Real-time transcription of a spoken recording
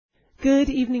Good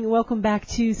evening and welcome back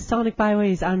to Sonic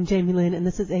Byways. I'm Jamie Lynn, and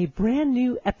this is a brand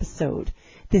new episode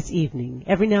this evening.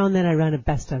 Every now and then I run a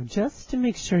best of just to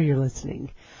make sure you're listening.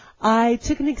 I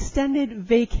took an extended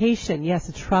vacation, yes,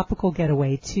 a tropical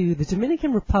getaway to the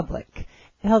Dominican Republic.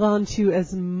 Held on to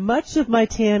as much of my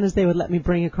tan as they would let me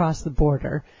bring across the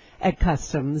border at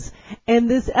customs. And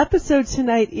this episode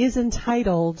tonight is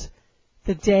entitled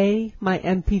The Day My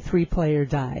MP3 Player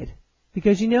Died.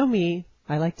 Because you know me,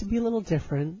 I like to be a little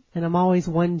different, and I'm always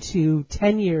 1 to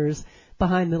 10 years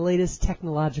behind the latest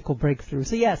technological breakthrough.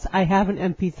 So yes, I have an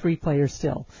MP3 player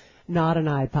still, not an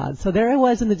iPod. So there I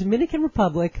was in the Dominican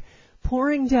Republic,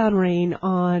 pouring down rain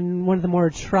on one of the more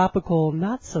tropical,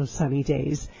 not so sunny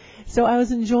days. So I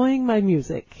was enjoying my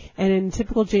music, and in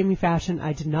typical Jamie fashion,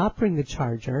 I did not bring the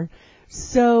charger.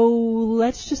 So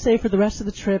let's just say for the rest of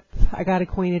the trip, I got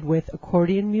acquainted with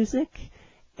accordion music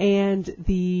and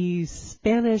the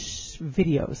Spanish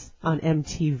videos on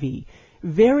MTV.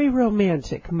 Very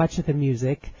romantic, much of the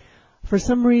music. For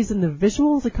some reason, the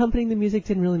visuals accompanying the music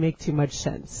didn't really make too much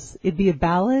sense. It'd be a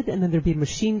ballad, and then there'd be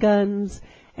machine guns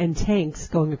and tanks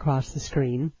going across the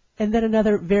screen. And then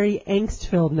another very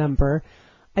angst-filled number.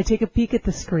 I take a peek at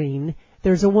the screen.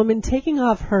 There's a woman taking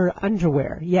off her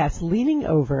underwear. Yes, leaning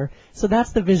over. So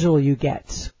that's the visual you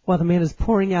get, while the man is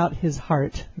pouring out his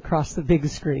heart across the big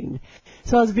screen.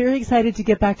 So I was very excited to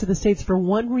get back to the States for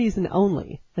one reason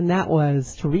only, and that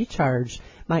was to recharge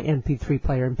my MP3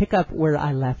 player and pick up where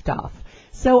I left off.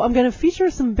 So I'm going to feature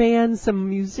some bands, some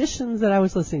musicians that I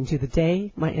was listening to the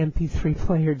day my MP3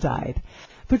 player died.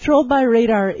 Patrolled by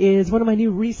Radar is one of my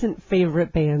new recent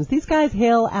favorite bands. These guys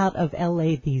hail out of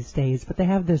LA these days, but they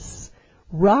have this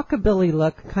rockabilly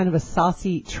look, kind of a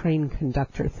saucy train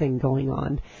conductor thing going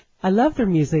on. I love their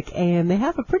music, and they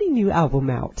have a pretty new album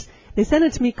out. They sent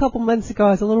it to me a couple months ago.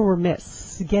 I was a little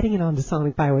remiss getting it onto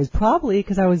Sonic Byways, probably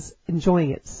because I was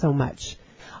enjoying it so much.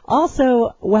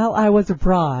 Also, while I was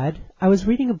abroad, I was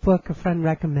reading a book a friend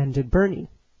recommended, Bernie,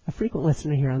 a frequent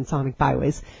listener here on Sonic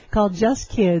Byways, called Just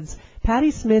Kids,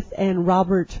 Patti Smith and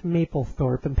Robert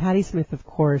Mapplethorpe. And Patti Smith, of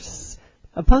course,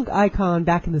 a punk icon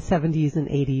back in the 70s and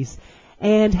 80s,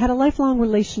 and had a lifelong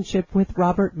relationship with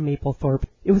Robert Mapplethorpe.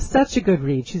 It was such a good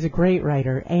read. She's a great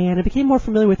writer, and I became more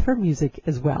familiar with her music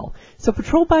as well. So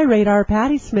Patrolled by Radar,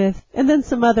 Patti Smith, and then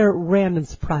some other random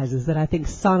surprises that I think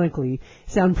sonically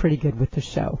sound pretty good with the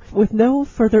show. With no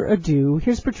further ado,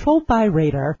 here's Patrolled by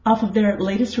Radar off of their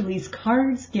latest release,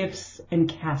 Cards, Gifts, and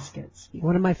Caskets.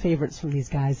 One of my favorites from these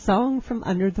guys, Song from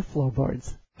Under the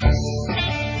Floorboards.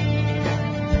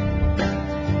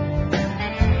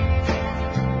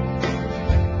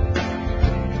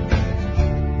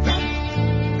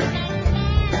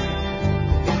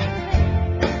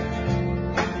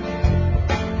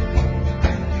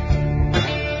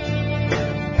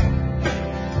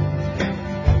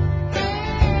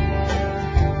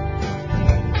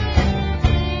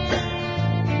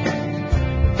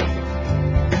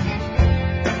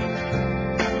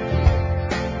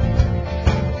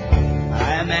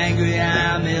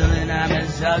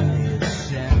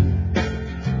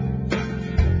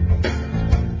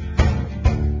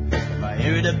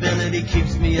 Irritability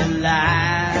keeps me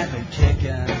alive and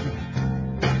kicking.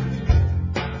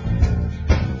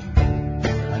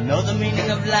 I know the meaning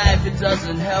of life, it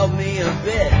doesn't help me a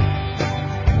bit.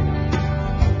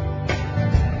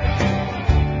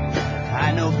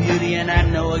 I know beauty and I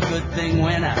know a good thing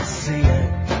when I see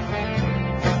it.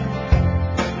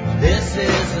 This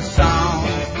is a song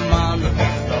from under the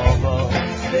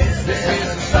floorboards. This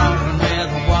is a song from where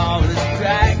the wall is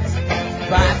cracked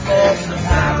by force of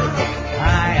habit.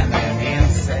 I am an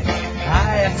insect. I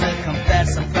have to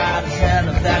confess I'm proud as hell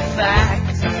of that fact.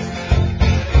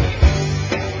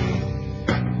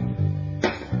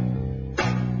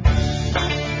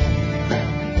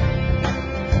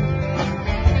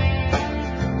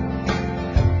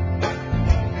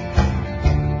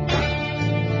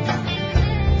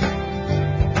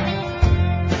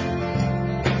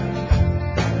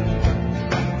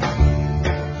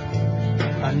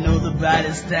 I know the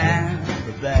brightest and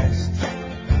the best.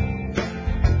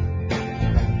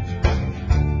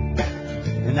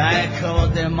 And I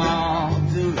accord them all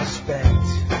due respect.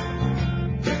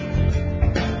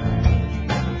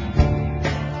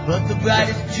 But the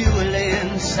brightest jewel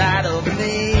inside of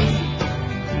me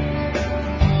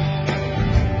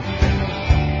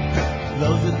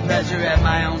glows with pleasure at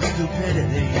my own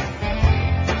stupidity.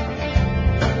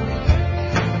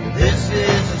 This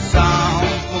is a song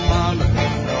from under the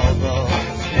floorboards.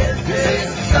 This is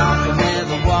a song from where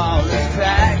the wall is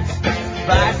cracked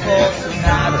by force of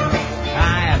habit.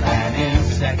 I am an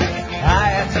insect. I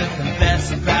have to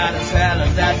confess I'm proud as hell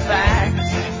of that fact.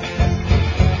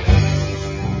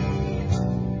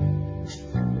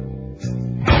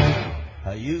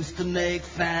 used to make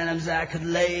phantoms I could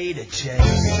later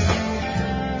chase.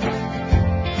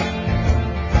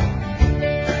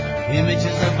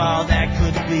 Images of all that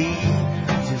could be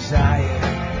desired.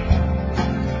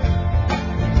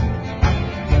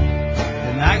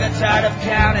 And I got tired of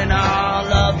counting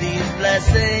all of these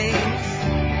blessings.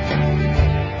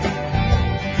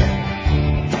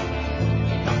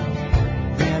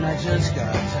 Then I just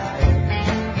got tired.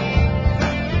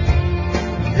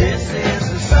 This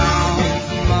is the song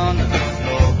from under the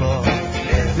floorboard.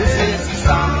 This is the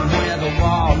song where the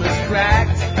wall is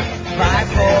cracked by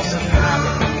force of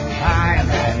habit. I am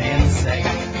an insect.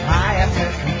 I have to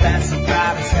confess I'm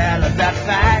proud as hell of that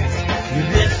fact.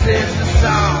 This is the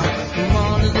song from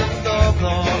under the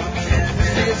floorboard.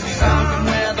 This is the song from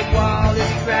where the wall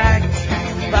is cracked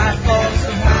by force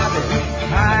of habit.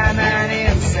 I am an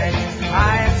insect.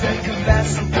 I have to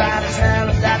confess I'm proud as hell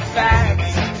of that fact.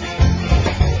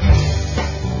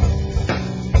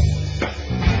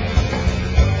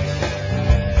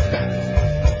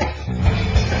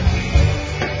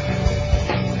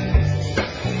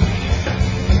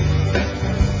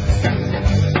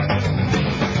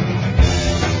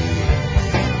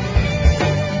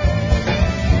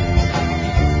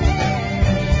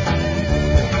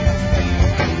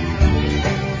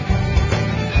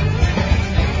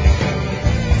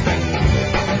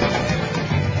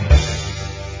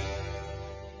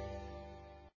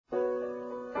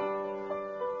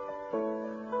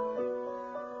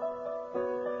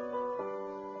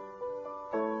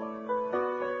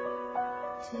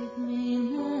 Take me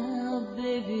now,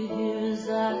 baby, here as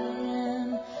I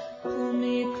am. Pull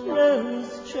me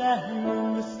close, try and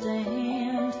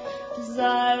understand.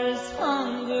 Desire is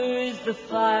hunger, is the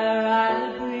fire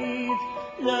I breathe.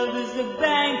 Love is the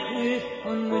banquet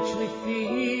on which we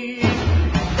feed.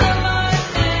 Come on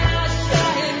now,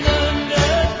 try and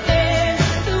understand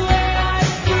the way I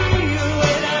feel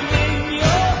when I'm in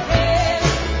your head.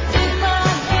 Take my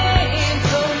hand,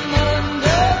 come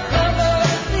undercover.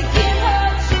 It can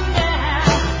hurt you now,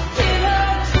 can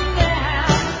hurt you now,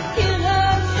 can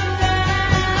hurt you now.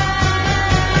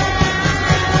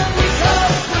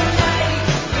 Because the night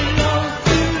belongs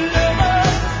to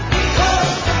lovers.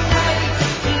 Because the night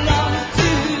belongs to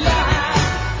life.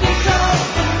 Because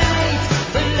the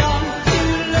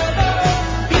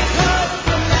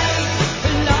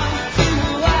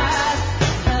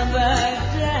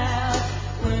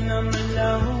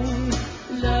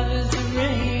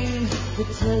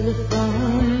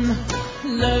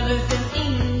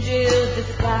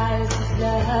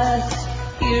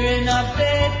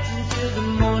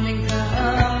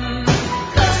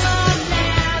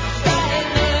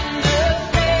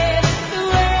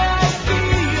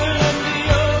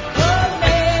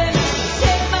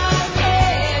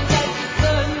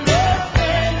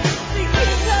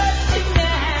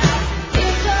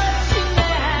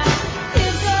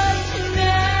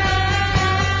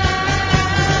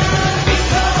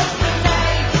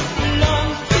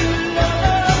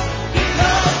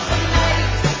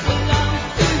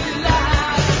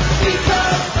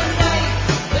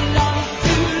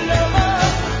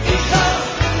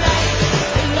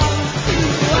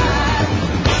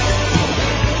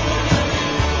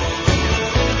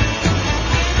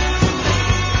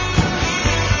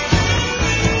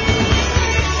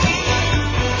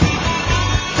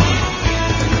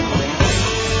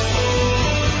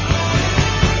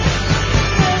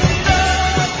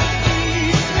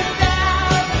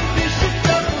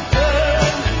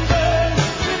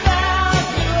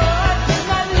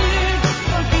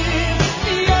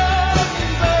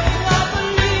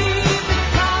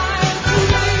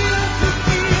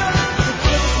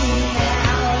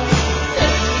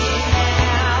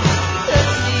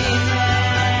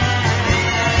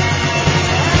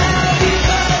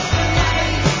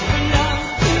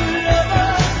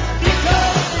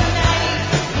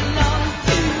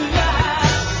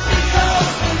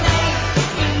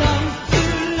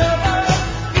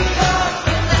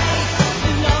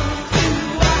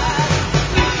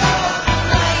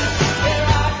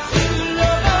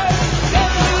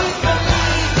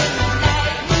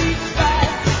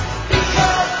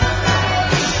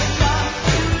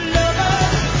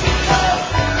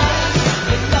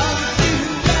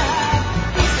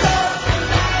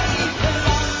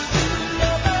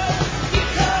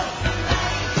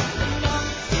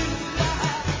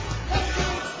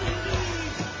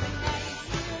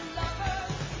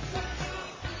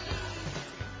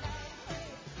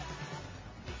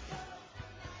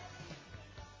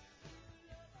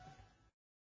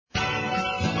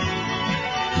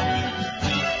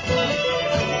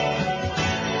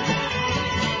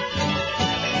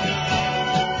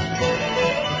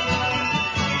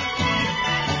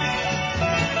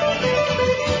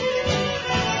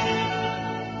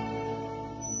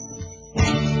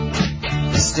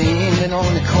standing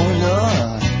on the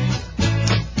corner,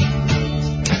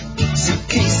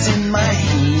 suitcase in my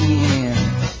hand.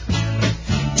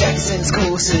 Jackson's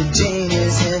closer, Jane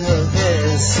is in a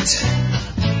vest,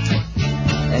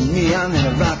 and me, I'm in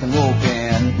a rock and roll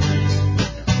band.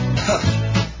 Huh.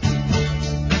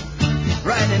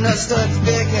 Riding up Studs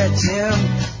Becker, Jim.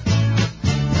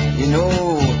 You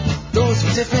know, those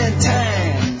were different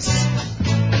times.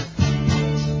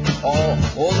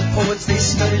 All the poets, they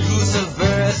studied rules of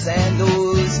verse, and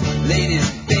those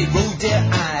ladies, they rolled their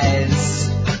eyes.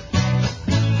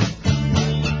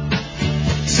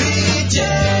 CJ,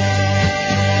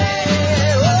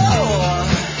 oh,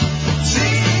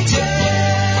 CJ,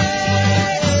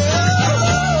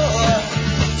 oh,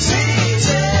 CJ.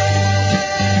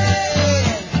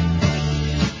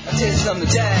 I'll tell you something,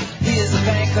 Jack, he is a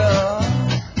banker.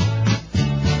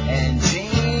 And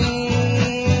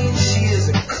Jean, she is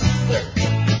a clerk.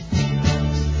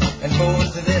 And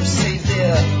both of them save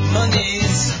their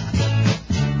monies.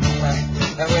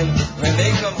 And when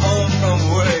they come home from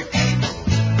work,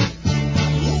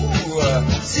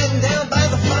 sitting down by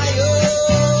the fire,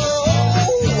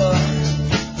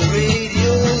 the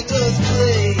radio does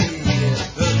play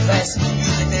the classic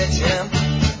music that jam,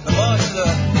 the march of the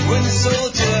women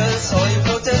soldiers, all you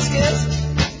protesters,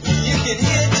 you can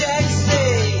hear Jack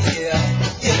say, yeah,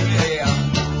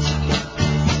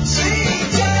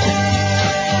 CJ,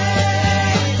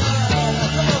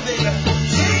 come on baby,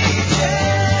 CJ,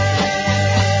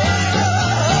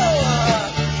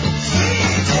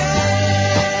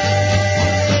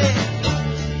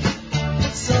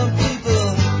 some people,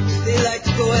 they like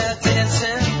to go out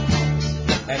dancing,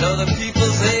 and other people,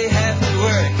 they have to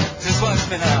work. Just watch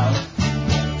me now.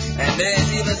 And there's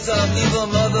even some evil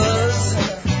mothers,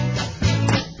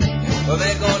 well,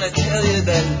 they're gonna tell you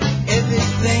that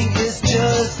everything is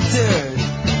just dirt.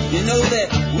 You know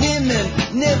that women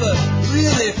never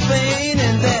really feign,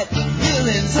 and that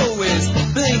villains always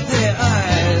blink their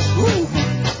eyes. Ooh.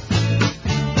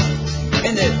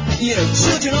 And that, you know,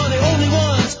 children are the only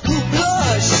ones who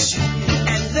blush,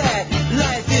 and that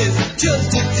life is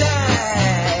just to die.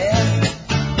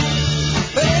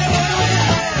 But anyone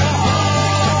with a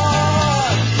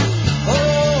heart,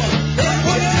 oh, they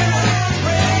put it in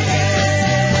breaking.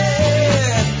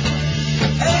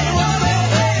 Anyone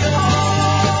with a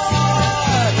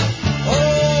heart,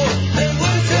 oh, they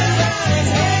put it in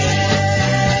hand.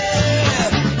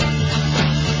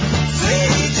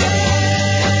 CJ,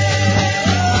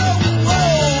 oh,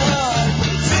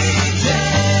 CJ,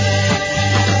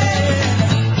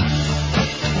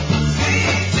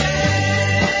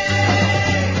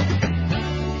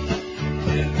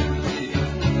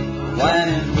 wine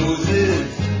and roses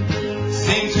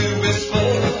seem to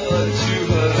whisper to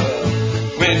her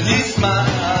when he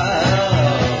smiles.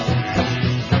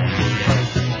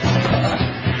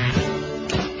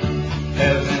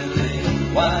 Heavenly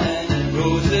wine and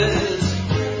roses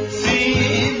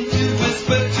seem to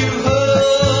whisper to her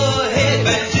head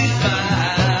when she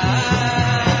smiles.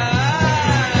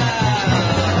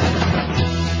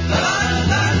 La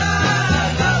la la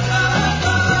la la la,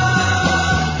 la la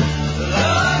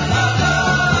la la la la,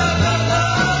 la la la la la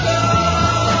la.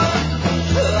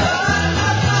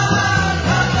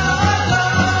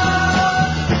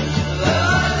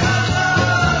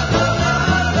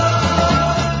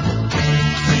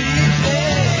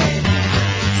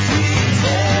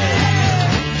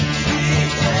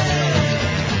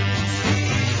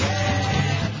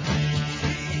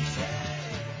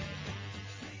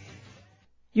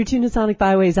 You're tuned to Sonic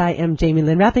Byways. I am Jamie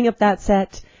Lynn, wrapping up that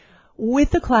set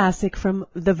with a classic from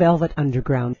the Velvet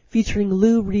Underground, featuring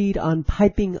Lou Reed on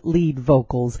piping lead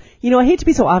vocals. You know, I hate to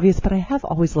be so obvious, but I have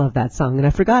always loved that song, and I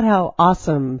forgot how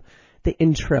awesome the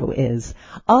intro is.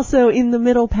 Also, in the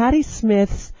middle, Patti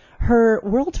Smith's, her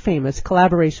world-famous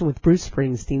collaboration with Bruce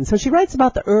Springsteen. So she writes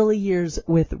about the early years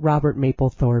with Robert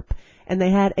Mapplethorpe, and they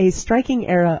had a striking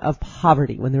era of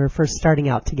poverty when they were first starting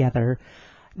out together.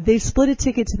 They split a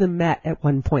ticket to the Met at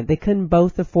one point. They couldn't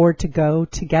both afford to go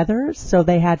together, so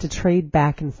they had to trade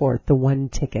back and forth the one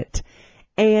ticket.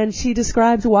 And she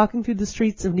describes walking through the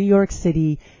streets of New York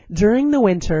City during the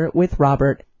winter with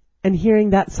Robert and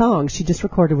hearing that song she just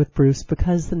recorded with Bruce,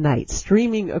 Because the Night,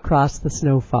 streaming across the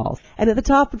snowfall. And at the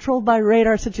top, Patrolled by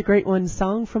Radar, such a great one,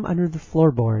 Song from Under the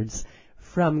Floorboards,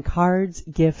 from Cards,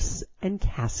 Gifts, and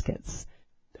Caskets.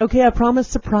 Okay, I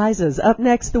promised surprises. Up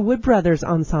next, the Wood Brothers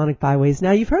on Sonic Byways. Now,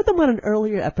 you've heard them on an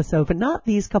earlier episode, but not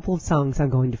these couple of songs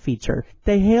I'm going to feature.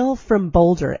 They hail from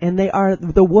Boulder, and they are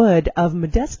the Wood of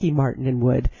Medeski, Martin and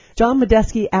Wood. John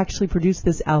Medeski actually produced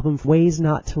this album, Ways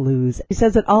Not to Lose. He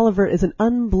says that Oliver is an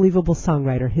unbelievable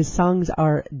songwriter. His songs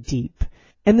are deep.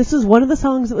 And this is one of the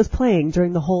songs that was playing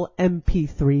during the whole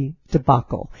MP3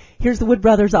 debacle. Here's the Wood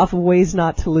Brothers off of Ways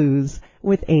Not to Lose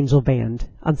with Angel Band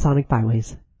on Sonic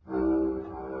Byways.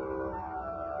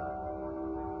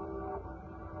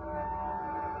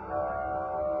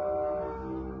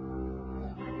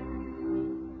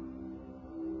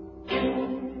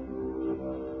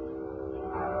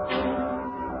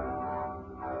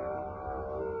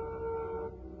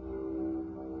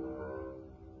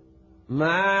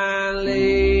 My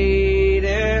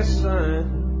latest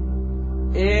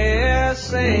son is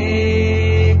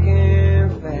sinking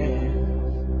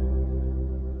fast,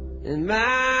 and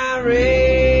my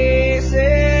race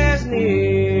is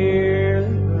nearly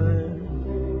run.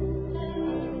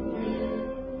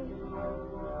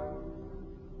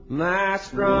 My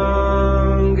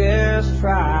strongest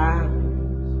trials,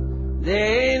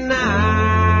 they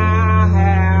now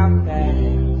have passed,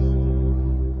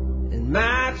 and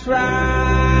my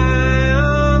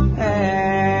triumph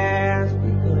has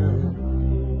begun.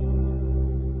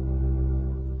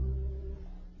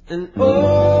 And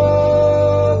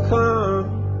oh,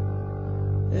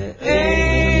 come the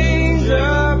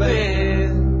angel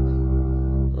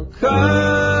band,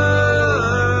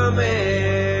 come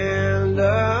and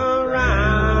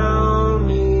around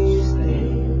me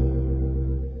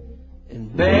stand,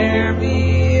 and bear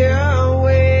me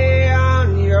away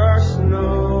on your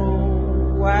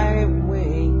snow white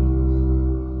wings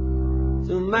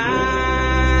to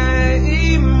my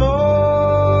immortal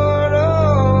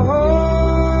home,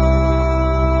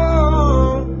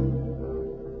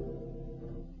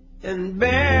 and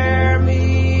bear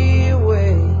me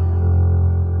away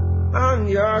on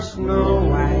your snow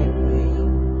white wings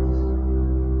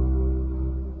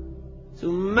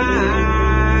to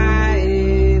my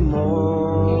immortal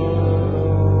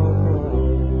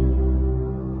home.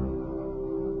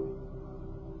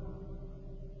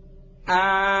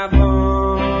 I've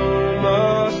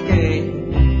almost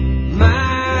gained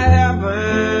my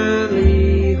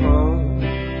heavenly home.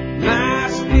 My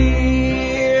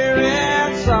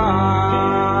spirit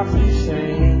softly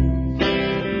sings.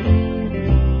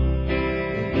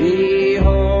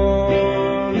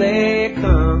 Behold, they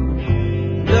come,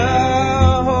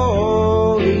 the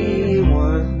holy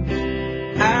ones.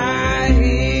 I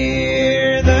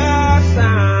hear the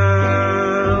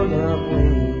sound of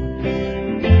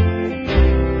wings.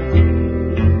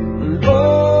 And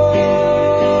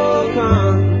oh,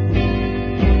 come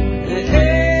the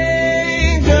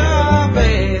angel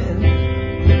band,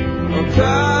 oh,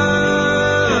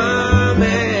 come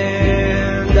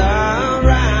and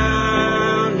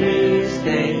around me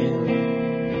stand,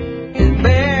 and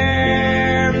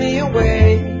bear me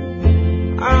away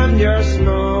on your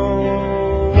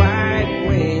snow white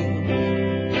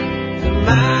wings to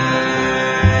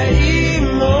my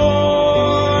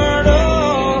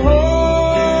immortal home,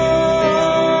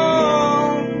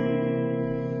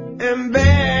 and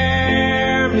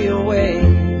bear me away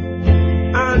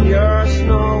on your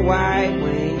snow white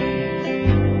wings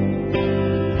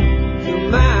to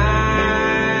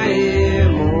my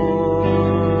immortal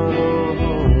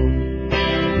home.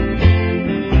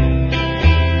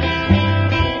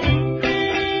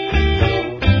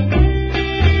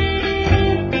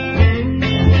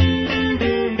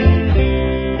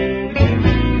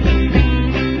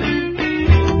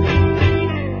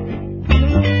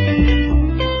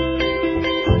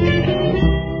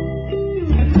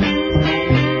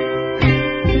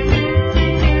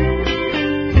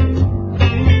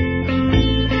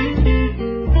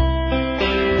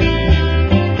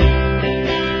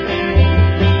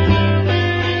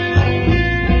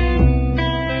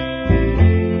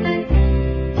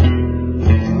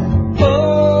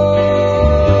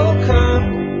 Oh,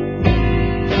 come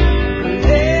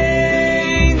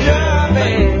angel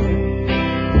band,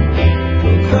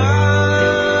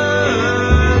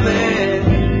 come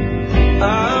and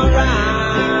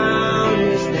around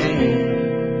me stand,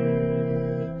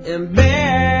 and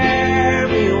bear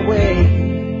me away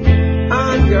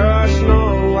on your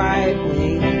snow white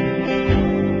wings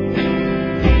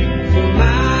to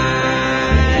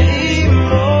my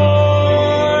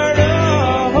immortal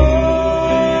home,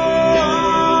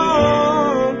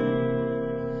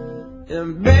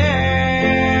 and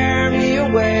bear me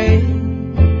away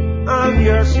on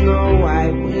your snow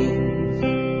white wings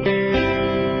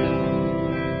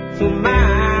to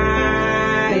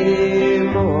my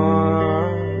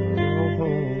immortal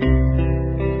home.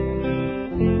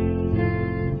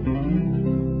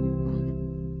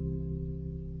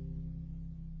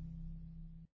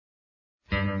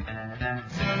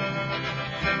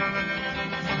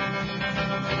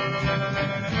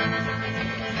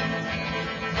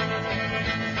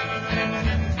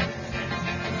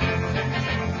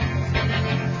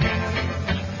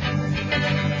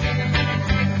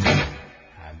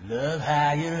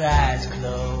 how your eyes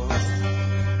close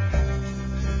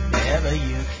whenever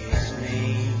you kiss me.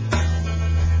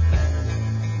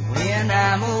 When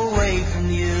I'm away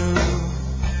from you,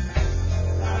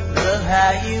 I love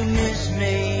how you miss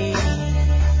me.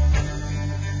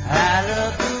 I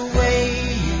love the way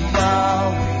you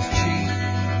always treat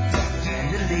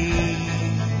tenderly.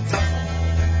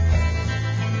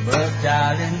 But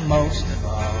darling, most of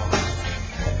all,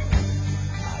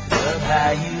 I love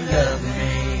how you love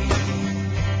me.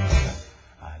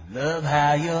 I love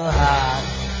how your heart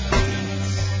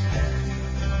beats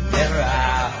whenever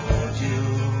I hold you.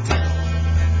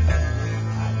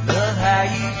 I love how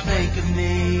you think of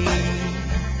me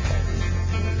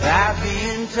without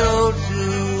being told to.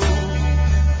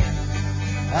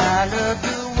 I love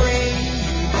the way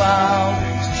you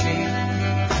always treat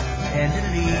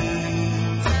tenderly.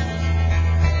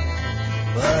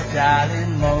 But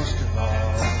darling, most of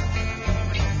all,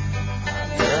 I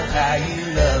love how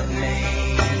you love me.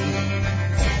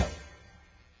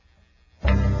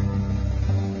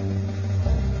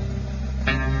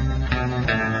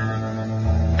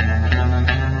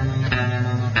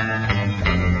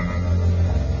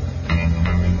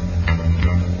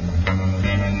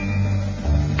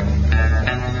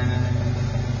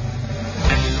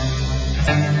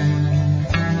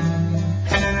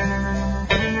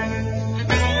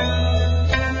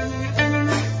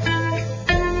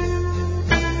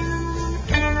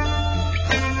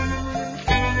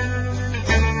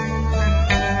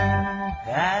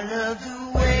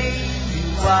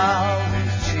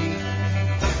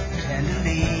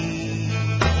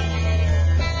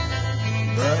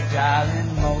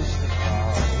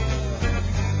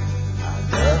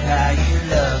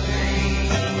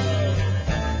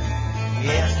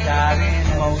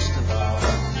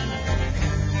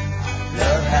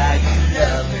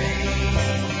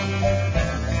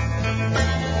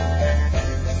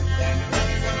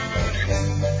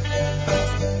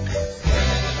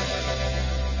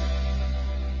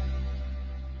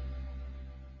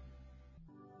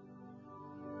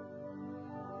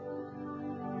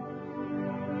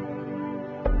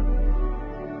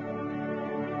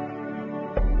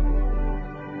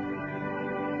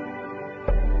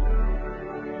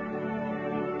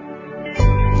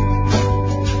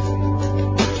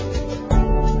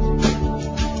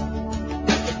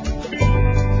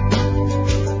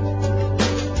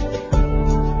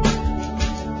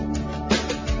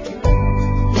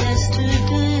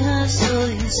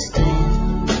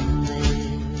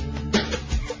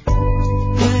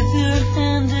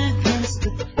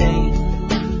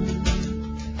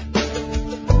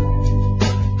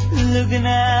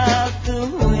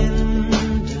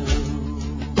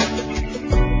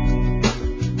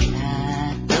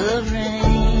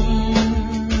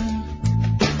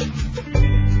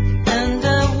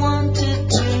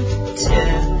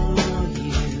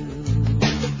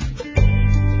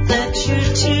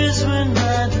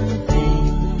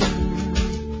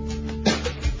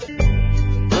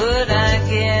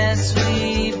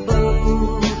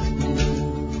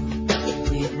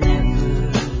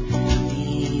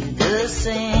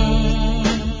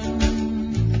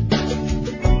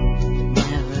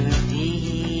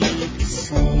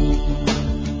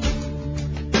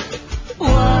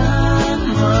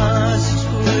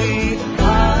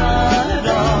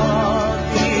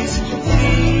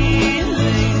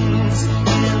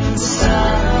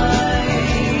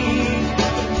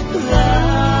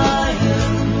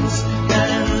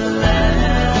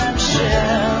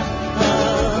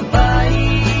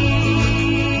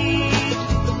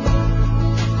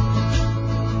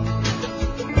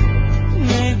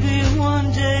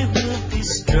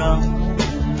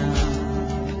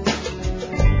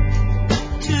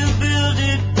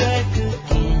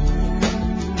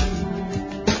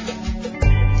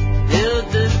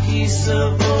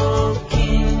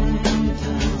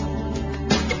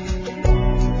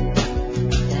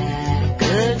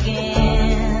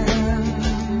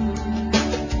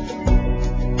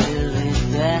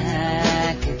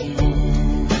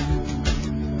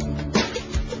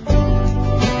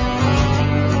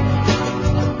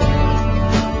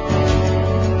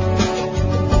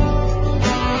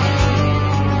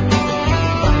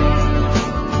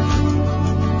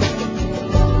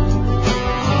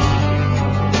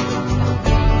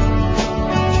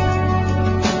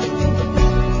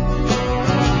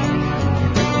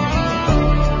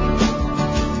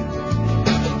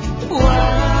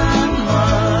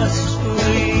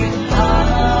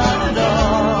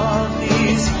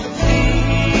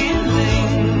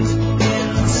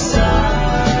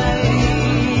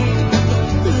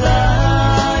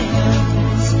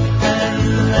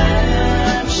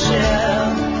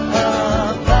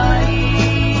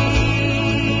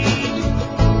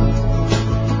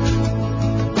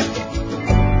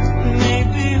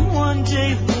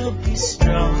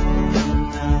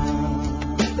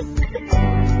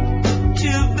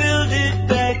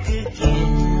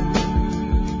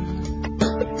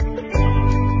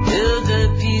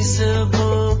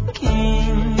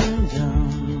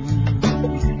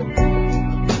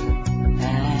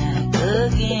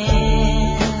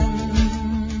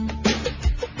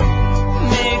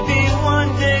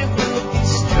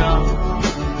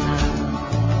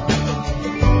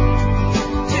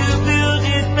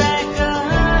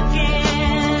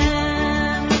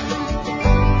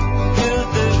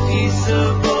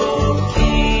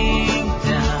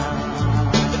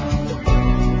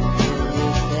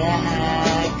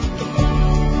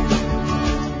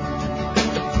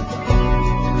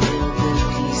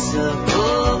 the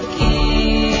whole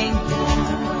kingdom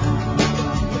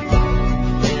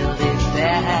will be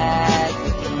back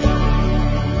again.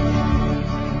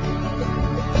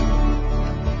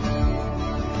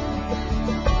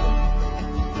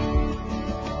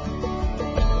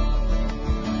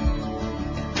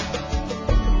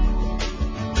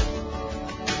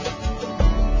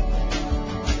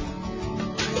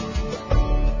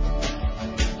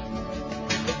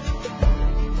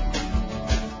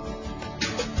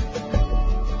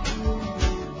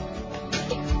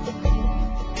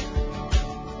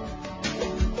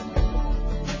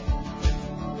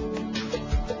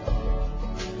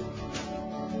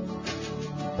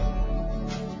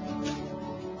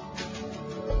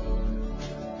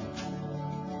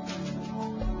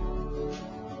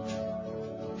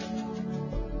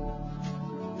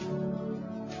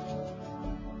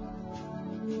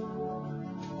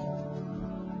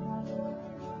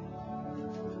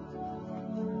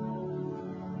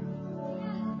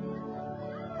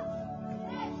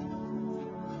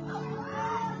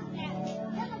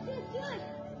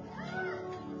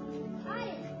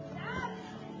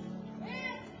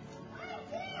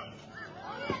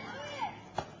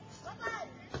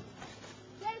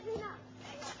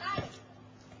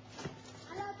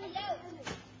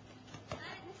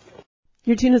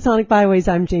 Your tune of Sonic Byways,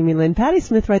 I'm Jamie Lynn. Patti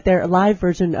Smith right there, a live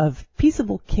version of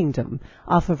Peaceable Kingdom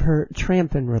off of her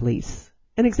Trampin' release.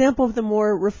 An example of the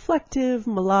more reflective,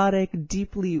 melodic,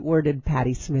 deeply worded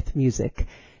Patti Smith music.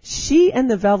 She and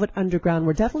the Velvet Underground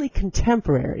were definitely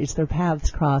contemporaries. Their paths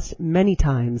crossed many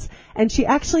times. And she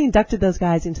actually inducted those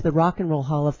guys into the Rock and Roll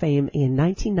Hall of Fame in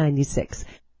 1996.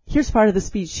 Here's part of the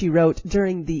speech she wrote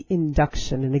during the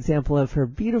induction, an example of her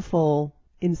beautiful,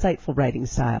 insightful writing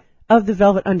style. Of the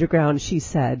Velvet Underground, she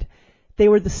said, "They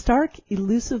were the stark,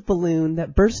 elusive balloon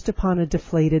that burst upon a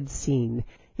deflated scene,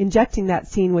 injecting that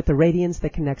scene with the radiance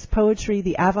that connects poetry,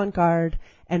 the avant-garde,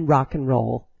 and rock and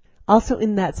roll. Also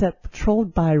in that set,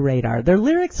 Patrolled by Radar. Their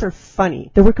lyrics are funny.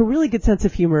 They work a really good sense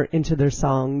of humor into their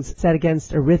songs, set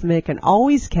against a rhythmic and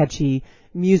always catchy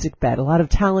music bed. A lot of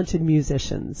talented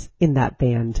musicians in that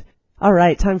band." All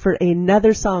right, time for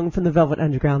another song from the Velvet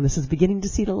Underground. This is Beginning to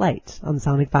See the Light on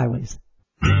Sonic Byways.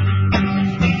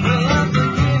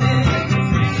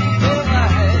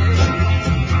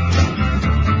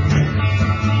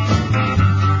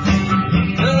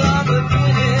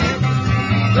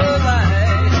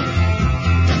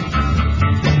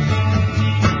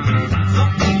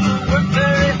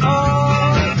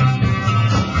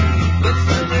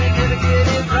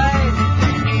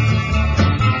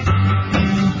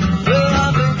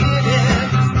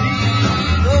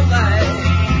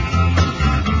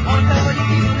 One more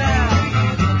you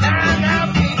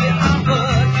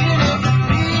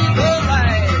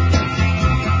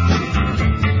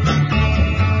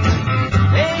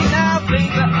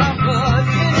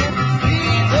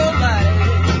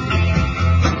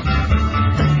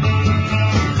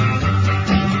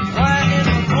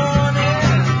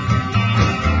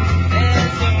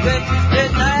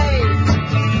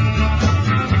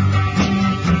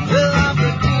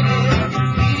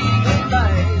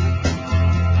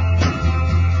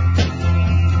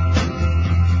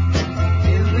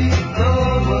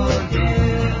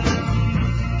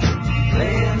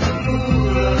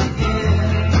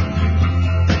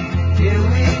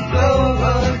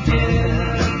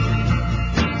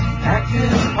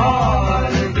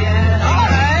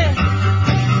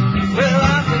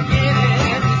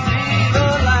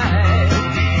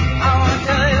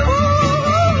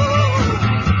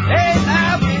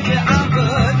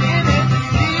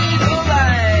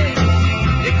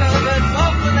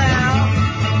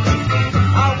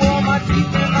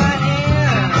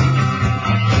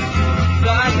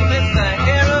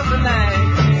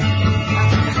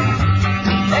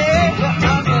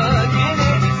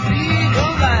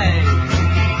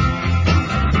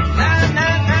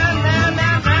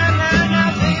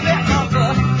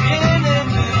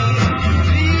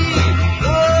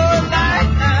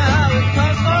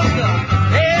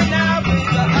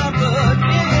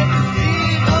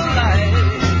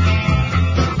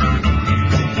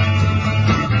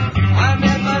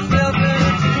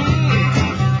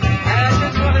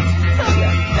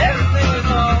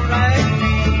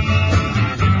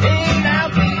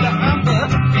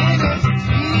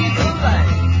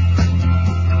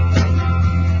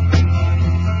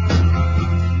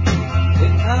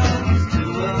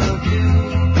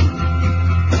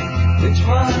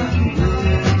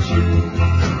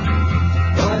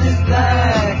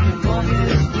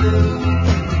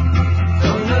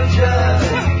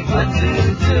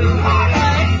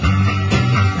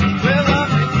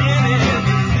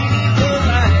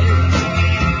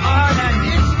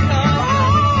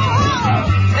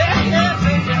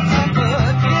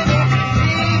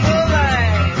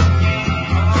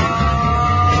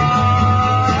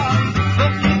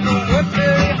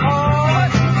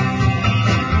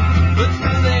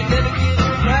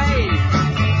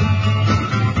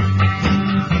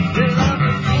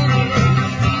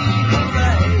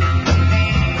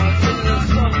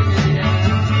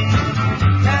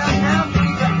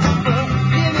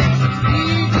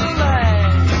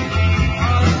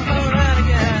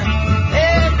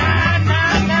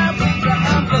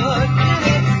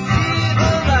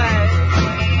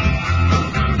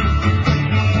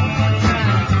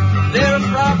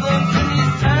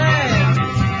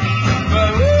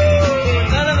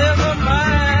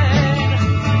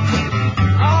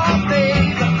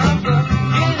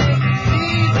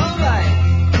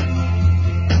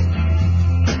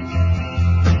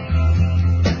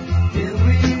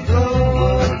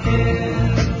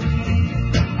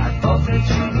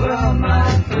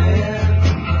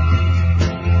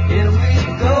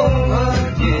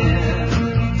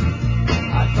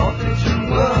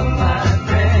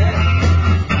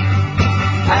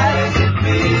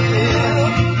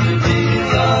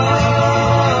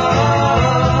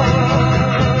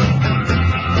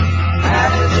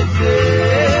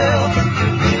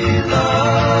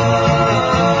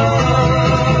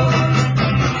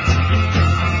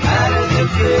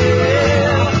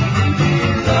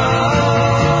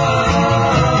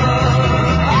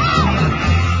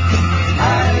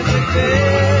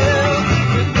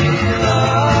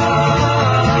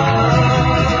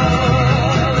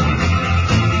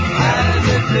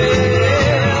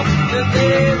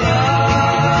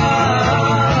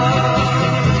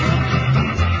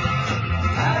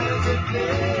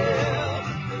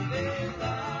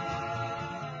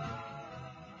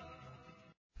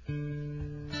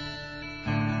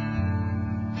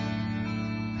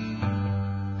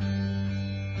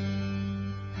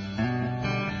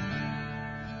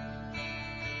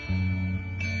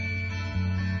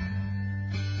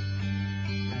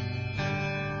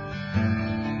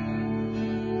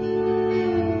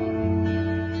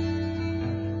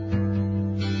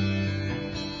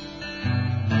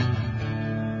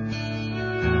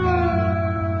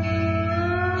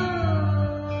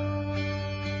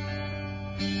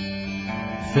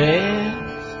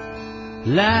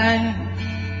life,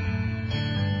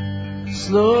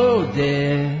 slow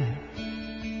death,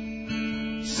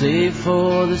 save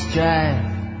for the strife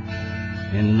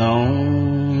and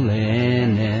loneliness.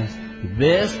 You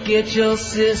best get your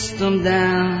system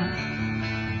down,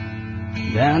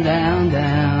 down, down,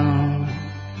 down.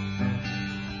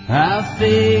 Our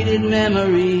faded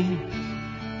memory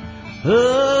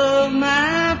of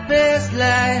my best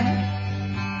life.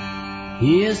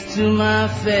 Here's to my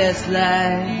fast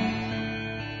life,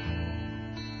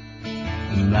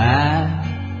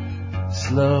 my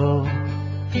slow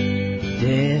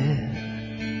death.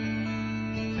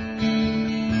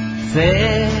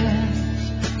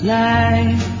 Fast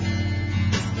life,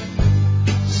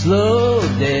 slow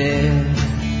death.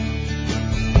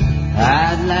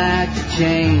 I'd like to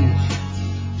change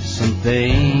some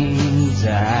things,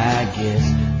 I guess.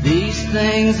 These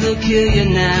things will kill you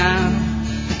now,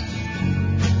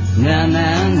 now,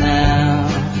 now, now.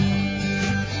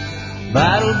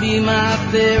 Bottle'll be my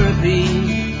therapy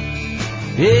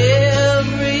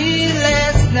every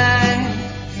last night.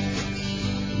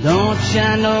 Don't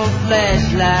shine no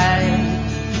flashlight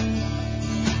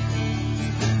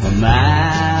on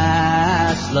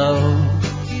my slow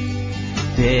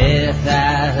death.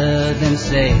 I heard them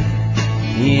say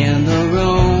in the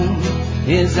room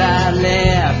as I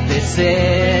left, they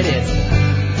said it's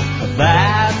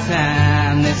about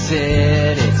time. They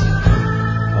said it's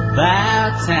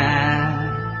about time.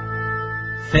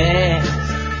 Fast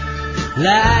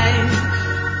life,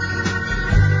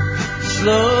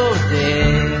 slow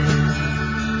death,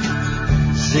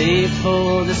 save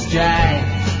for the strife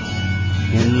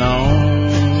and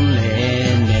loneliness.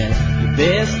 You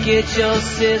best get your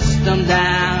system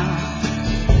down,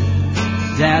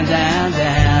 down, down,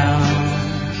 down.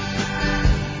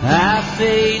 I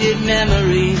faded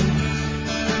memories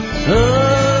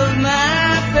of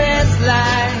my best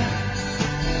life.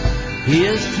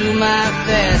 Here's to my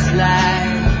fast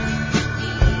life,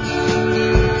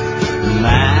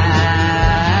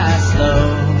 my slow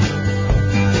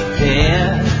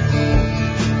death,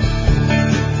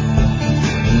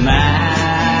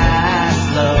 my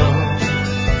slow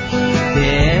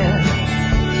death,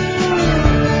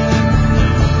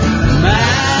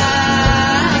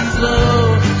 my slow,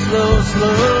 slow,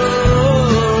 slow.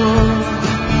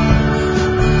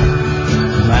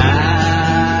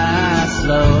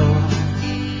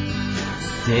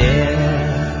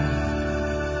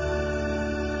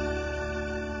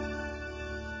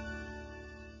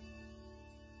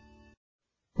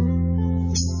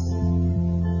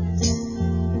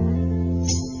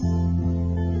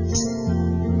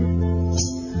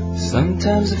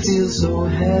 Sometimes I feel so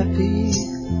happy,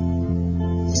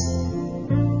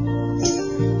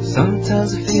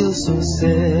 sometimes I feel so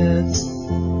sad,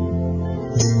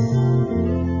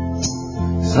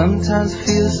 sometimes I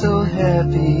feel so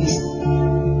happy,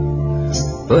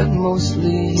 but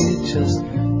mostly you just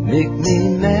make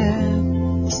me mad.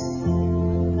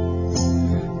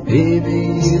 Baby,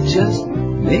 you just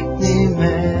make me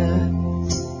mad.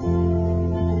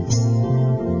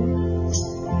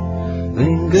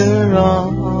 Linger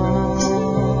on,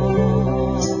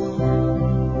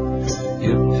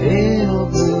 your pale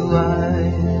blue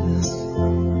eyes.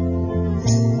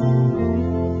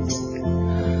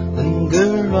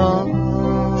 Linger on,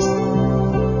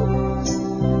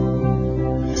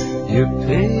 your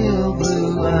pale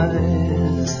blue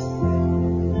eyes.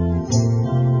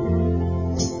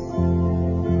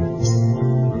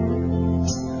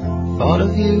 Thought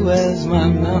of you as my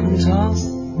mountaintop,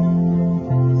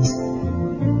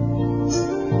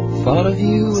 thought of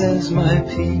you as my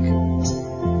peak,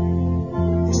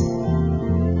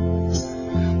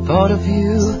 thought of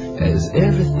you as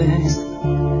everything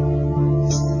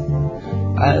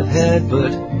I've had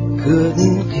but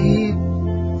couldn't keep.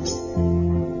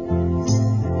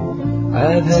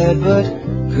 I've had but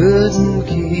couldn't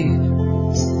keep.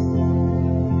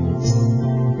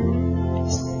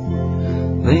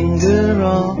 Linger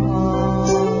on,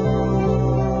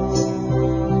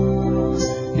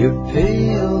 your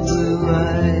pale blue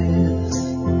eyes.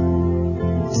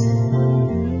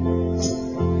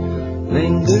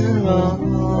 Linger on,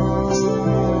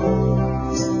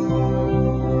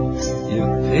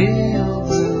 your pale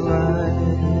blue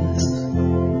eyes.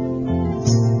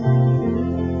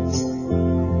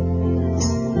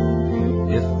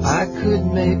 If I could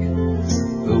make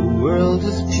the world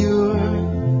as pure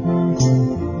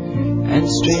and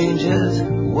strange as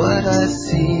what I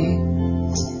see,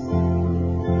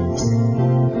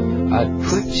 I'd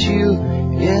put you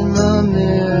in the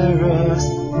mirror,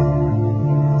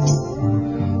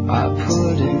 I put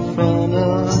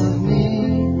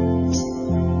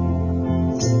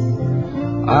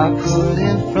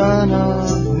in front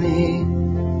of me.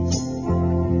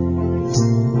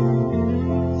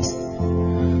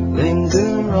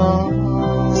 Linger on,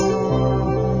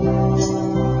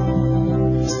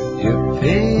 your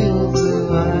pale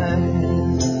blue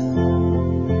eyes.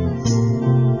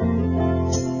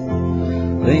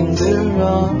 Linger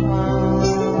on,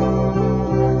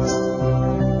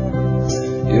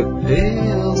 your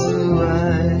pale blue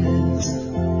eyes.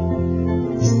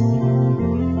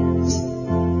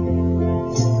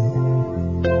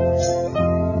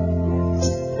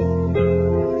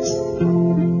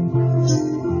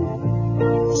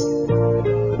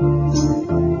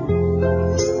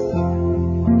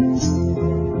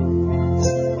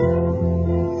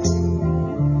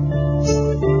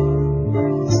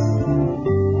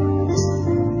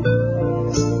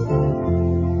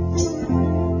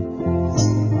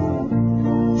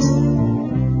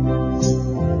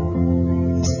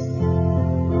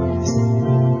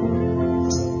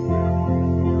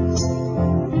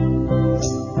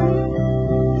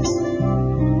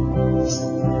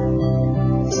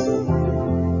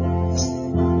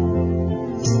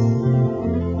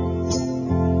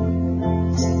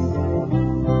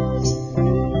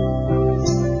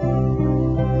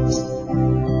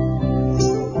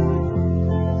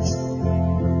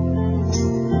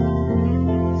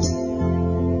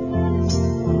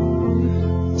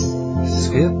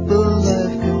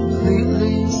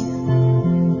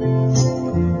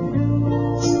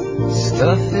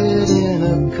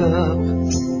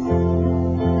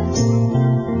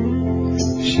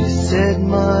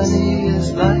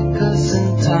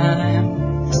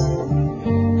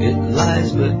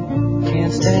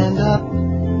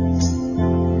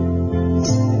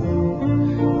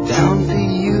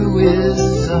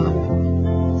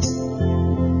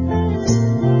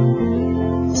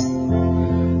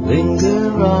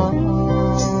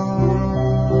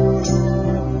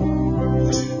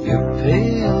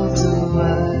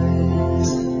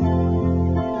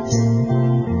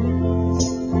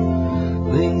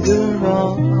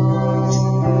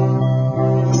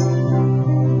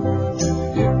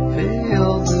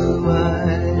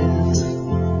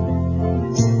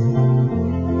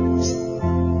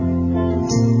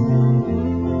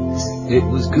 It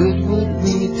was good what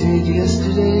we did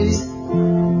yesterday,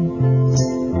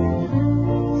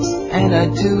 and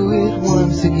I'd do it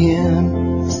once again.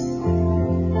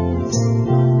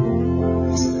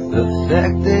 The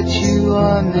fact that you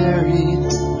are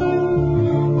married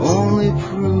only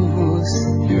proves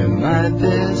you're my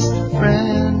best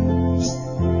friend.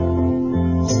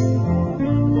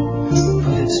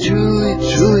 But it's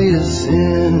truly a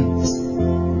sin.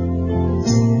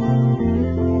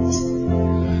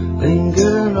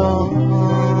 Linger on,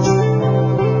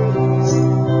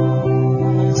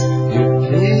 your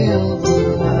pale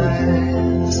blue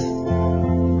eyes.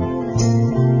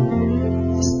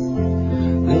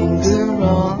 Linger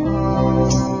on,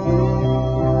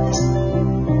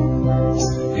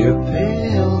 your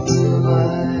pale blue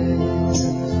eyes.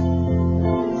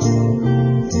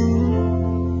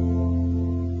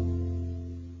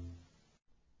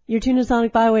 Your tune is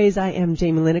Sonic Byways. I am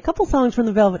Jamie Lynn. A couple songs from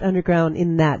the Velvet Underground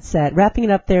in that set. Wrapping it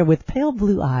up there with Pale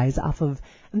Blue Eyes off of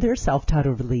their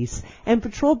self-titled release. And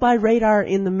Patrolled by Radar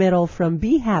in the middle from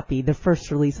Be Happy, the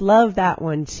first release. Love that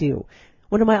one too.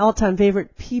 One of my all-time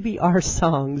favorite PBR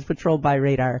songs, Patrolled by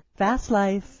Radar. Fast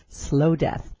Life, Slow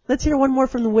Death. Let's hear one more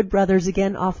from the Wood Brothers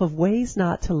again off of Ways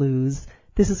Not to Lose.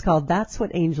 This is called That's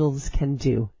What Angels Can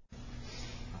Do.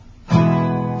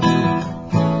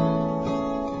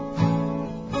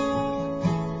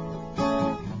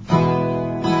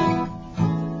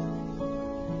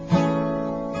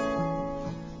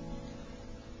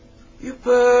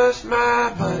 Push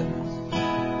my buttons,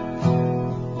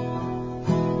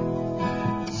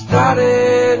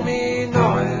 started me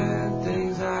knowing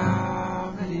things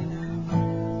I already knew.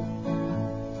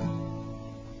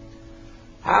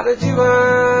 How did you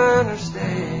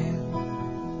understand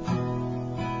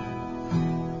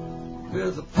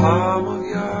with the palm of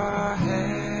your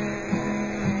hand?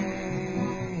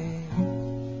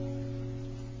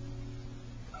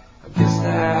 I guess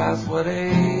that's what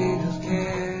angels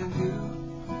can.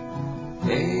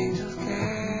 Angels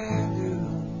can do.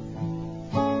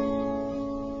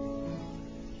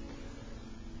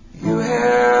 You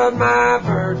held my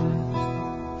burden,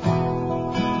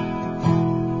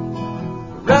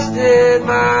 rested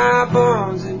my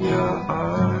bones in your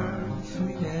arms,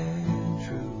 sweet and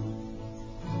true.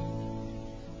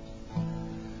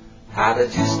 How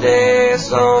did you stay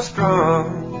so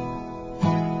strong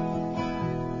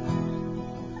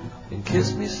and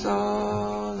kiss me so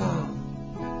long?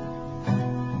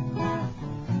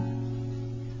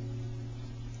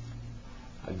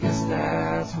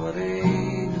 that's what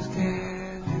angels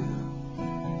can do.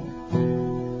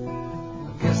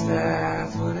 I guess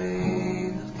that's what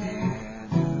angels can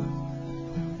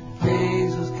do.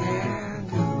 Angels can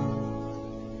do.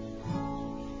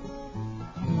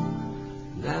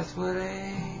 That's what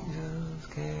angels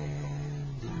can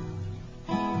do.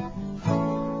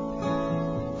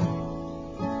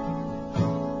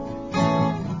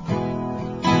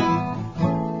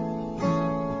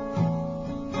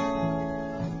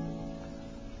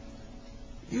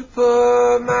 You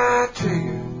put my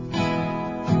trigger.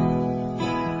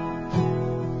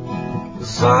 The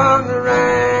song that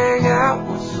rang out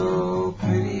was so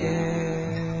pretty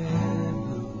and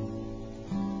blue.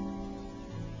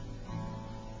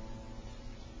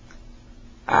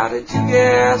 How did you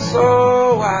get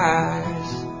so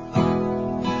wise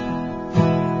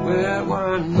with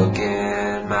one look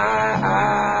in my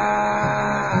eyes?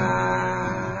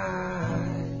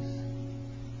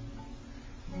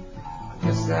 I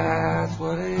guess that's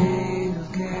what angels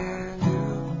can do.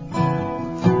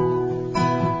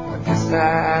 I guess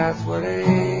that's what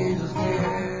angels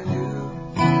can do.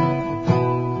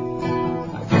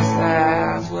 I guess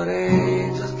that's what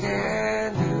angels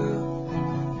can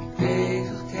do.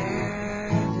 Angels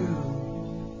can do.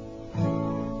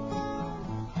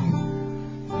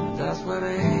 That's what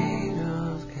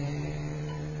angels can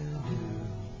do.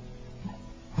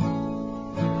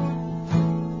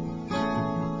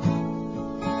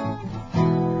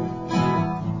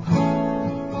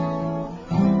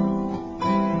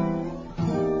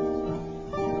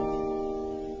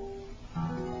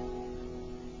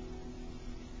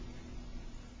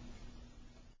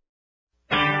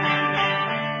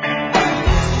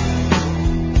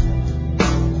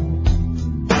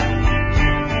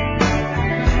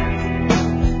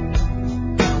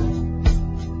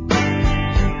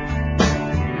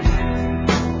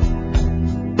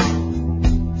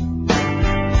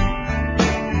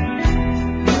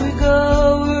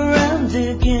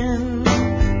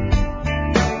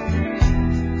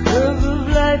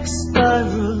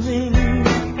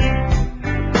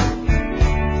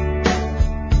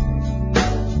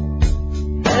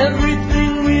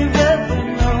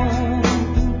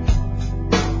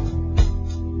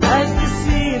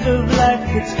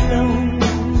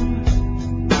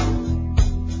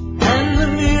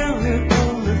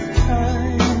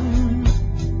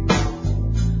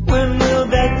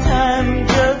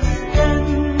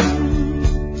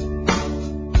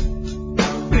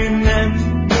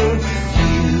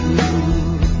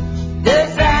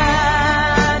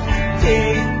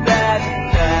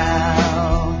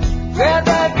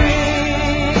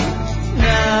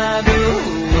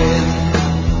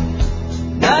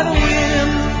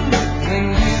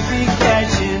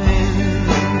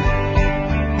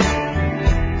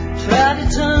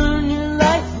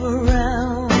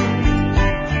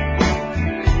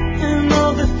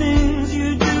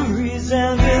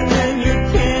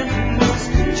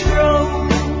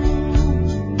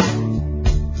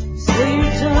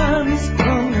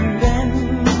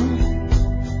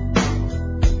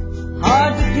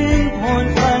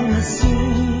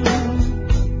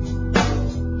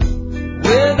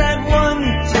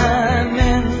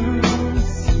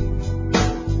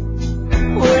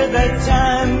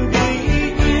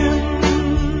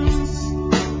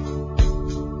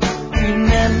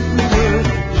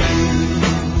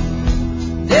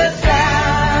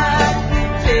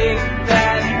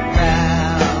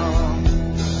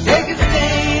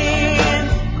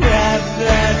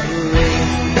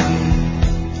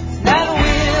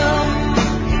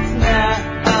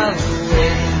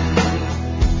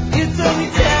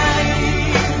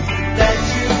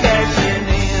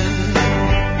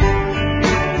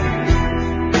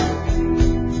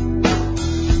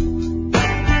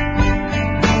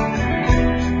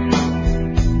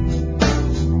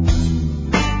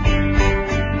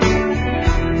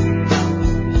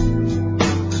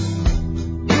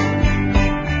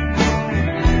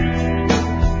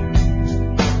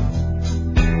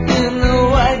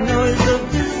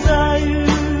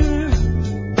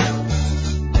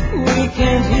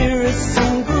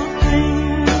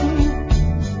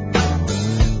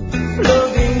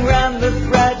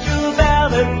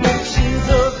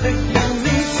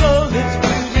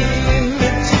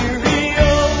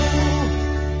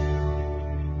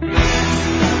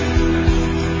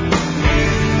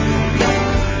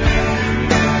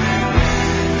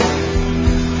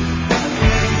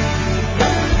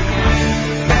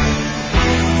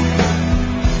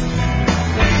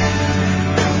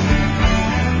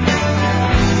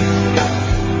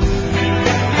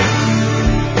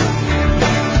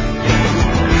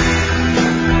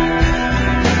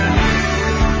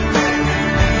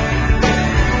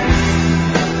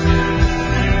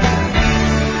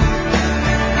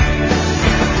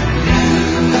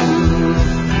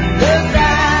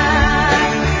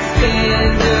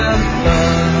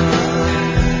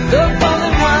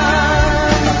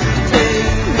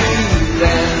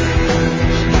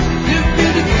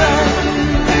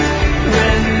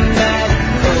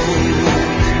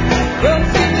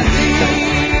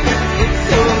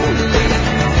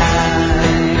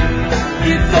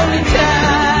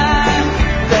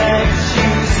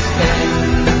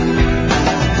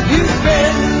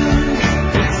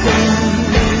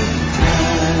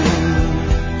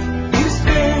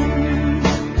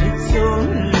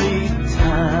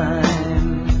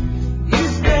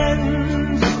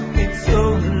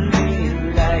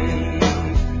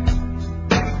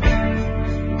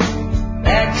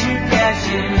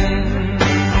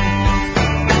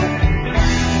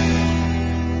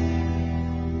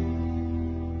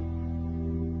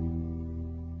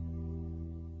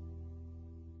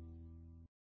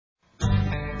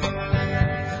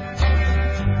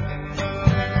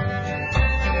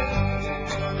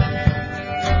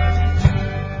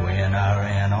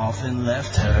 off and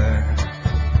left her.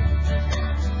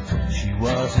 She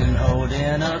wasn't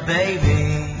holding a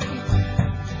baby,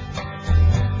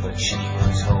 but she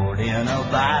was holding a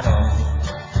bottle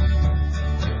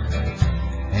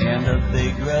and a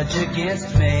big grudge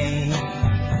against me.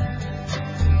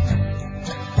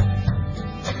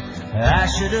 I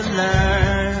should have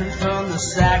learned from the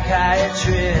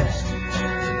psychiatrist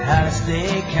how to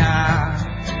stay calm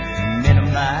and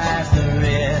minimize the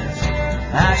risk.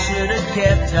 I should have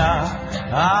kept off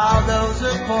all those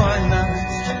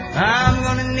appointments. I'm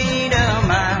gonna need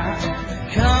 'em. I'm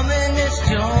coming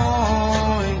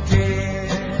disjointed.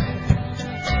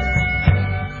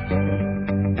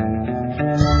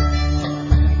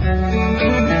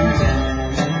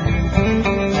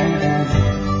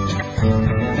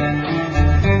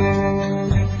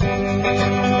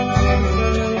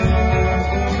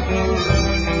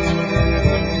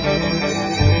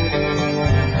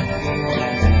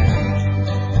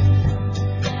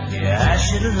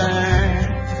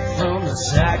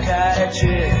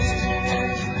 Psychiatrist,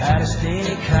 how to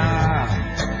stay calm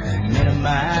and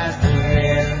minimize the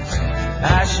risk.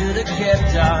 I should have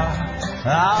kept off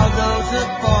all those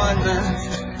appointments.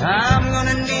 I'm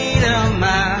gonna need 'em.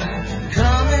 I'm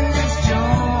coming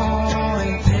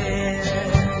disjointed.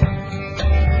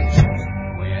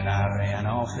 When I ran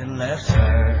off and left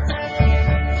her,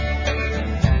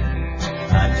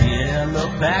 I didn't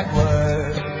look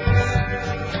backward.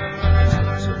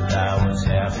 I was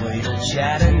halfway to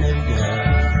Chattanooga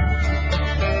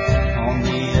on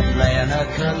the Atlanta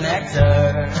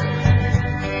connector.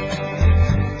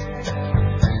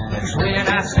 That's when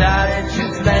I started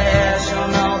to flash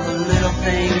on all the little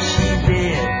things she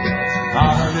did,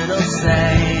 all her little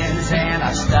sayings, and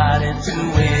I started to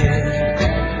win.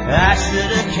 I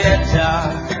should have kept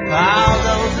off all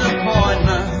those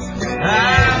appointments.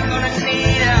 I'm gonna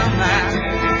need 'em. I'm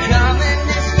coming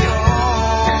disjointed.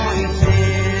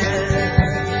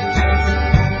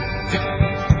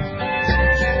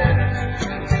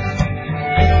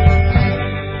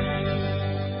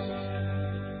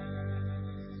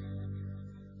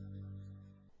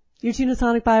 You're tuned to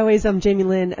Sonic Byways. I'm Jamie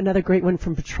Lynn. Another great one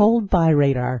from Patrolled by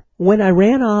Radar. When I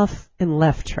ran off and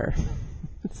left her.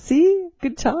 See?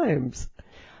 Good times.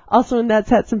 Also in that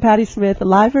set, some Patti Smith, a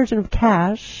live version of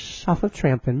Cash off of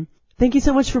Trampin'. Thank you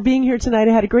so much for being here tonight.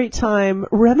 I had a great time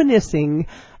reminiscing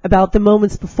about the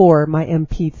moments before my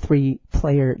MP3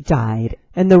 player died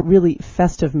and the really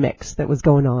festive mix that was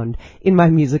going on in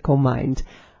my musical mind.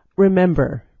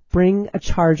 Remember, bring a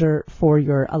charger for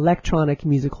your electronic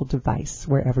musical device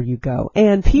wherever you go.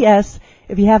 And P.S.,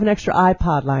 if you have an extra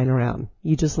iPod lying around,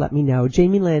 you just let me know.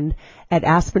 Jamie Lynn at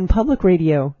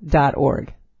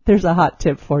aspenpublicradio.org. There's a hot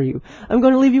tip for you. I'm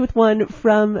going to leave you with one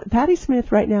from Patti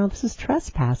Smith right now. This is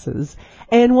Trespasses.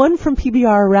 And one from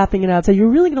PBR wrapping it up. So you're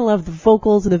really going to love the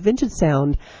vocals and the vintage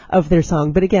sound of their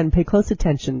song. But again, pay close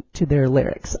attention to their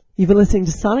lyrics. You've been listening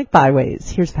to Sonic Byways.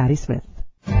 Here's Patti Smith.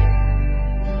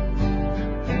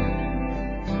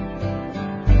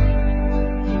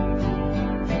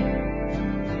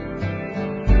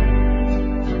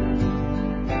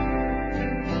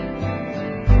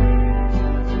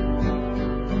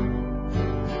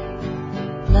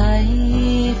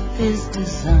 Is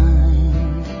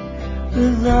designed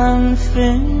with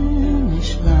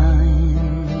unfinished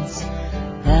lines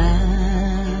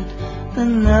that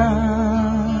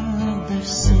another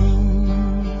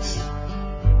sings.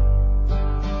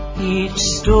 Each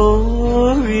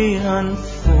story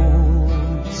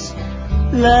unfolds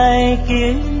like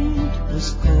it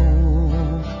was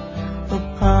gold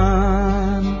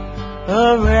upon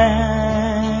a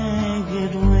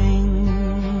ragged wing.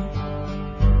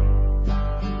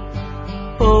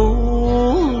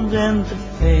 Old and the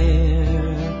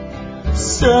fair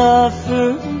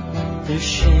suffered their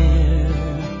share.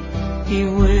 He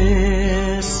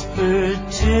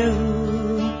whispered to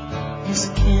his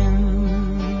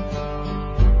kin,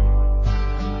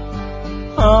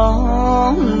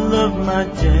 all of my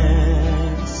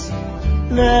debts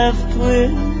left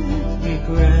with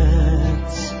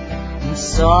regrets. I'm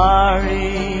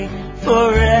sorry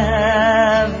for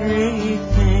everything.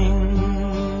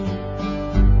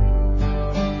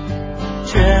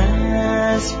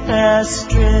 Trespass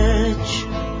stretch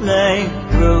like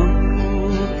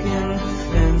broken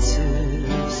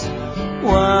fences,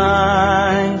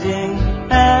 winding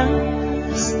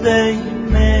as they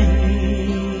may.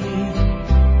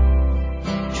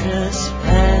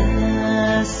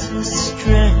 Trespasses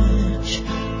stretch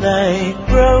like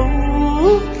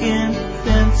broken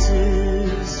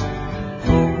fences,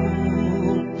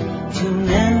 hope to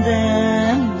mend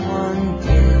them one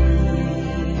day.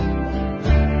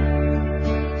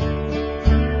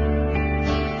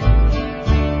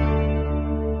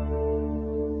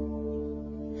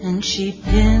 and she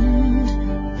pinned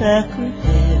back her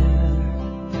hair,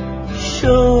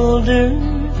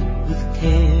 shouldered with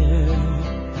care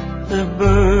the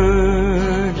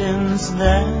burdens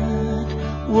that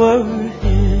were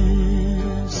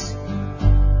his,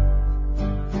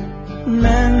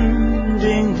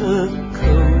 mending the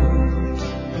coat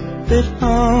that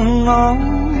hung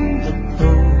on the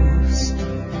post,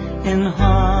 in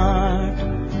heart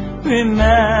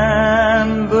remembering.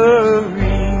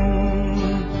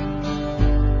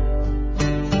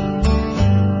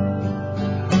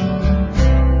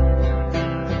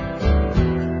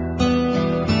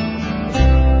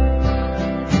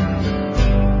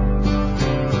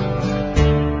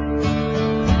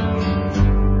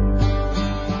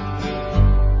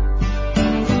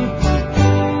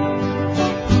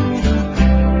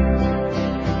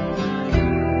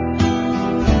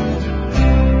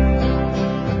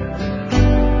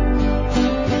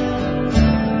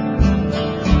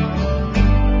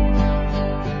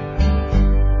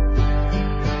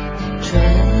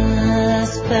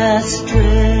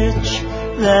 Stretch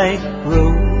like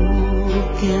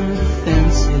broken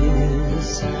fences,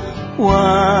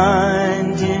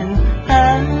 winding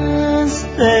as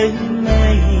they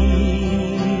may.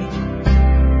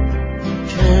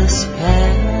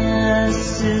 Trespasses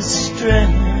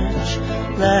stretch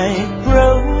like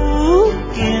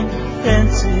broken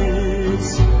fences,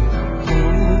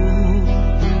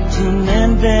 to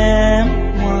mend them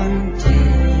one day.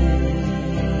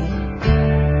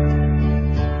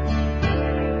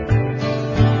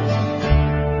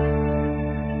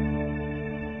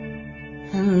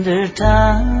 And her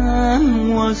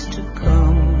time was to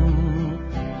come,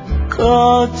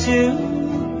 call to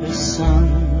her son,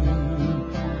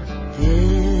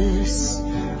 this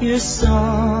your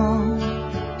song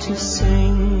to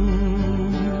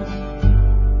sing.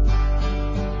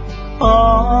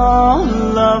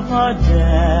 All of our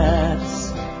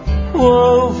deaths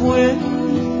wove with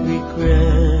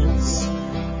regrets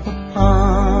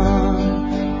upon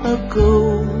a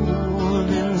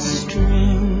golden string.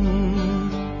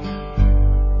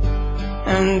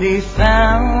 And he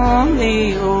found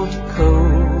the old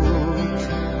coat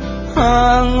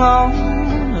hung on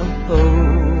a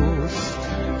post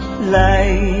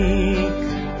like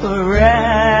a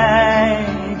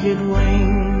ragged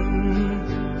wing,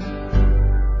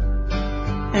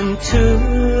 and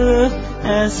took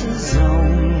as his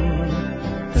own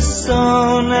the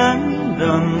sown and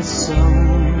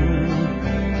unsown,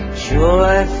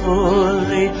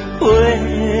 joyfully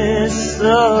whistling.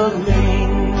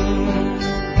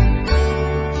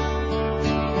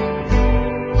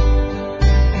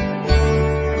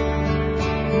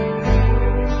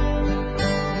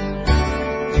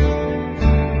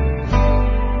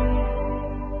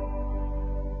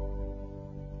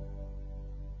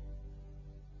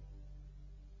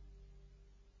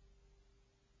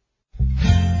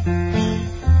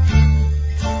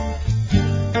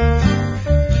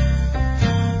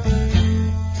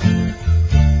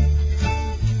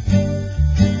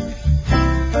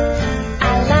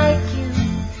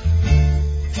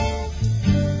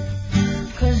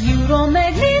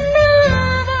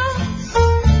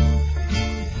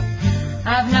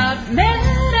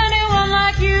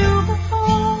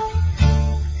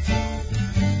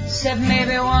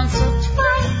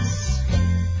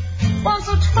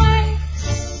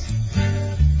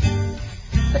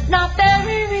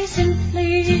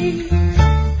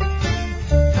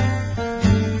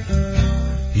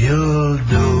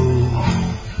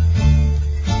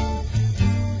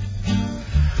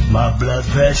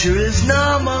 Pressure is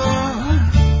normal.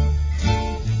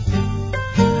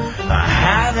 I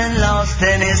haven't lost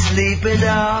any sleep at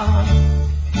all,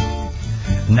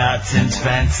 not since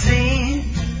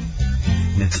Francine.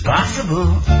 It's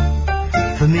possible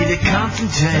for me to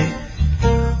concentrate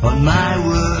on my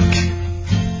work.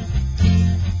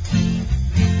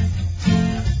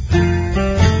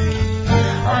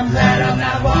 I'm glad I'm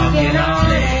not walking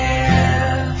on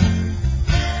air,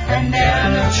 and there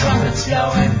are no trumpets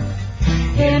blowing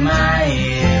in my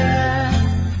ear.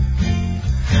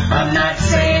 I'm not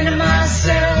saying to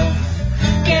myself,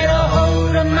 get a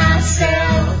hold of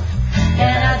myself,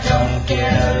 and I don't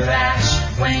get a rash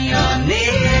when you're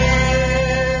near.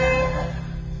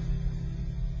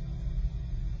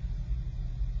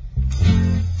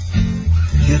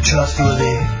 You're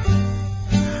trustworthy.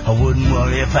 I wouldn't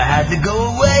worry if I had to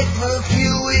go away for a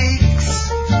few weeks.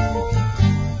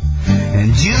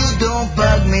 And you don't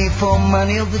bug me for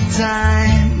money all the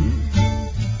time.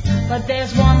 But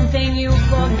there's one thing you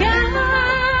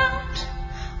forgot,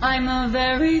 I'm a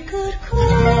very good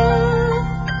cook,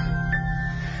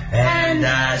 and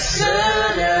I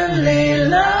certainly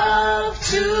love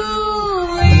to